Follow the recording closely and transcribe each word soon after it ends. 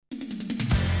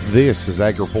This is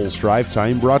AgriPulse Drive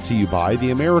Time, brought to you by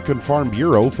the American Farm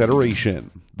Bureau Federation,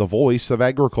 the voice of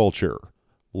agriculture.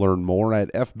 Learn more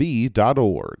at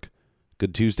fb.org.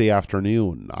 Good Tuesday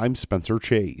afternoon. I'm Spencer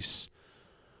Chase.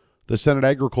 The Senate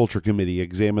Agriculture Committee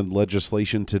examined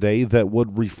legislation today that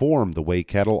would reform the way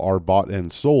cattle are bought and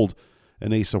sold,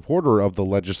 and a supporter of the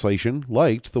legislation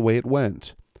liked the way it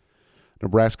went.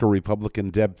 Nebraska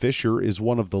Republican Deb Fischer is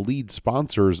one of the lead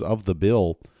sponsors of the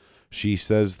bill. She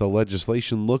says the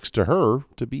legislation looks to her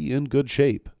to be in good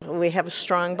shape. We have a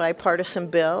strong bipartisan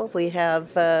bill. We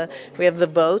have the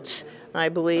votes, I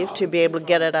believe, to be able to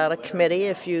get it out of committee.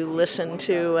 If you listen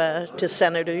to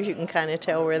senators, you can kind of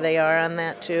tell where they are on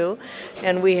that too.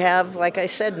 And we have, like I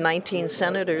said, 19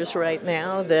 senators right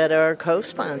now that are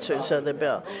co-sponsors of the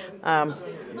bill.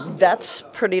 That's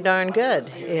pretty darn good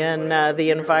in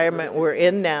the environment we're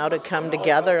in now, to come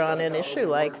together on an issue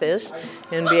like this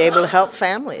and be able to help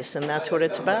families, and that's what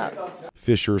it's about.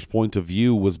 Fisher's point of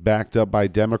view was backed up by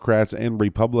Democrats and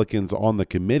Republicans on the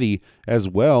committee, as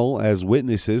well as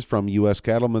witnesses from U.S.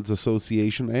 Cattlemen's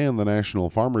Association and the National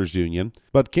Farmers Union.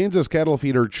 But Kansas cattle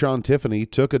feeder Sean Tiffany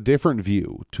took a different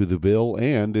view to the bill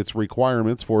and its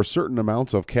requirements for certain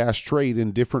amounts of cash trade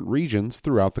in different regions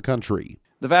throughout the country.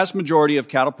 The vast majority of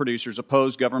cattle producers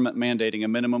oppose government mandating a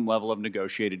minimum level of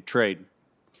negotiated trade.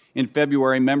 In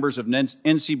February, members of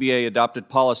NCBA adopted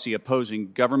policy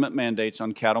opposing government mandates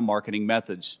on cattle marketing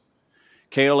methods.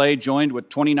 KLA joined with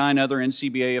 29 other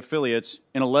NCBA affiliates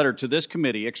in a letter to this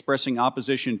committee expressing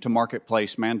opposition to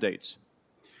marketplace mandates.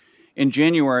 In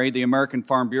January, the American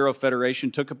Farm Bureau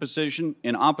Federation took a position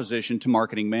in opposition to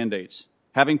marketing mandates.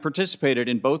 Having participated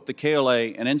in both the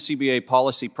KLA and NCBA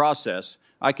policy process,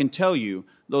 I can tell you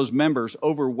those members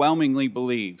overwhelmingly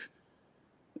believe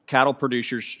cattle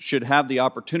producers should have the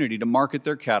opportunity to market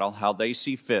their cattle how they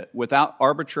see fit, without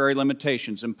arbitrary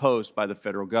limitations imposed by the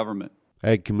federal government.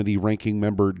 Ag Committee Ranking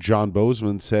Member John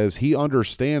Bozeman says he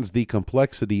understands the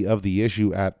complexity of the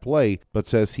issue at play, but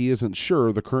says he isn't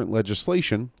sure the current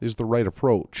legislation is the right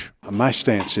approach. My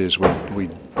stance is we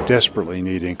desperately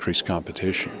need increased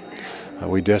competition.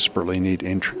 We desperately need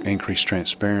increased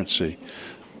transparency.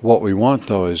 What we want,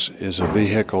 though, is a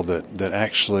vehicle that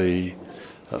actually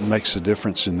makes a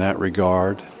difference in that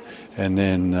regard, and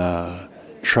then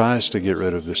tries to get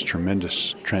rid of this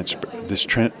tremendous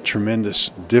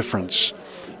difference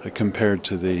compared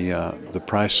to the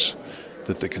price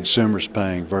that the consumer's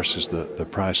paying versus the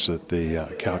price that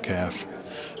the cow-calf,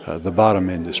 the bottom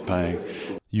end, is paying.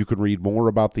 You can read more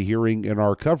about the hearing in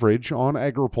our coverage on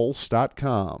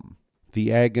agripulse.com.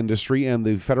 The ag industry and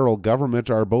the federal government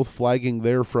are both flagging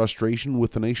their frustration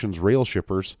with the nation's rail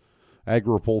shippers.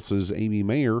 AgriPulse's Amy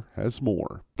Mayer has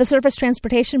more. The Surface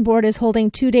Transportation Board is holding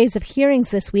 2 days of hearings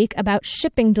this week about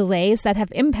shipping delays that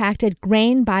have impacted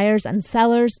grain buyers and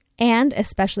sellers, and,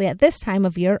 especially at this time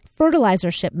of year,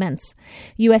 fertilizer shipments.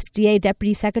 USDA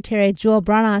Deputy Secretary Joel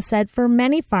Brana said for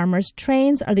many farmers,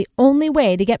 trains are the only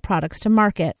way to get products to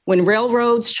market. When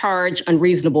railroads charge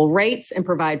unreasonable rates and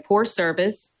provide poor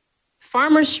service,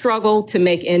 farmers struggle to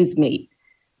make ends meet.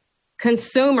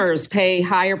 Consumers pay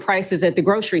higher prices at the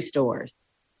grocery store,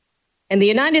 and the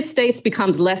United States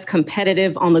becomes less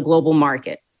competitive on the global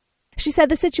market. She said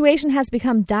the situation has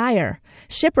become dire.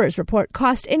 Shippers report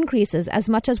cost increases as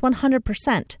much as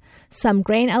 100%. Some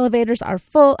grain elevators are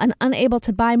full and unable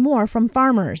to buy more from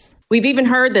farmers. We've even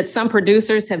heard that some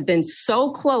producers have been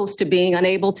so close to being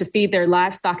unable to feed their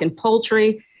livestock and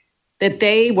poultry that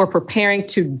they were preparing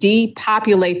to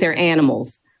depopulate their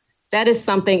animals. That is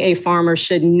something a farmer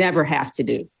should never have to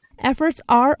do. Efforts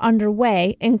are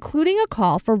underway, including a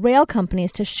call for rail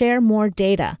companies to share more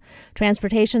data.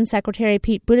 Transportation Secretary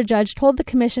Pete Buttigieg told the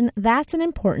commission that's an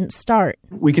important start.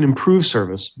 We can improve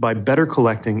service by better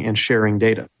collecting and sharing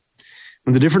data.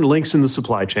 When the different links in the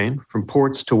supply chain, from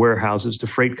ports to warehouses to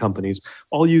freight companies,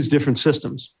 all use different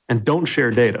systems and don't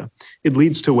share data, it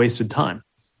leads to wasted time,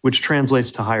 which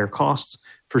translates to higher costs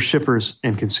for shippers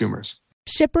and consumers.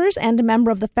 Shippers and a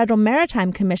member of the Federal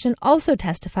Maritime Commission also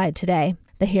testified today.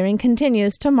 The hearing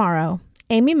continues tomorrow.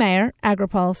 Amy Mayer,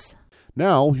 AgriPulse.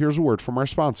 Now, here's a word from our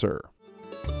sponsor.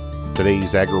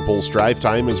 Today's AgriPulse Drive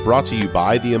Time is brought to you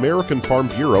by the American Farm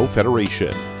Bureau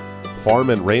Federation. Farm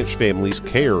and ranch families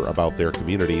care about their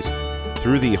communities.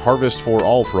 Through the Harvest for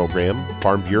All program,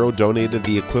 Farm Bureau donated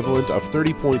the equivalent of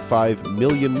 30.5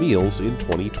 million meals in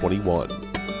 2021.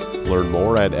 Learn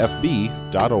more at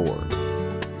fb.org.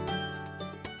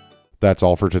 That's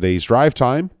all for today's Drive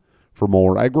Time. For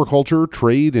more agriculture,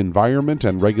 trade, environment,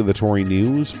 and regulatory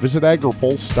news, visit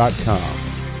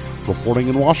agripulse.com. Reporting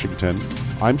in Washington,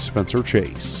 I'm Spencer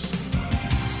Chase.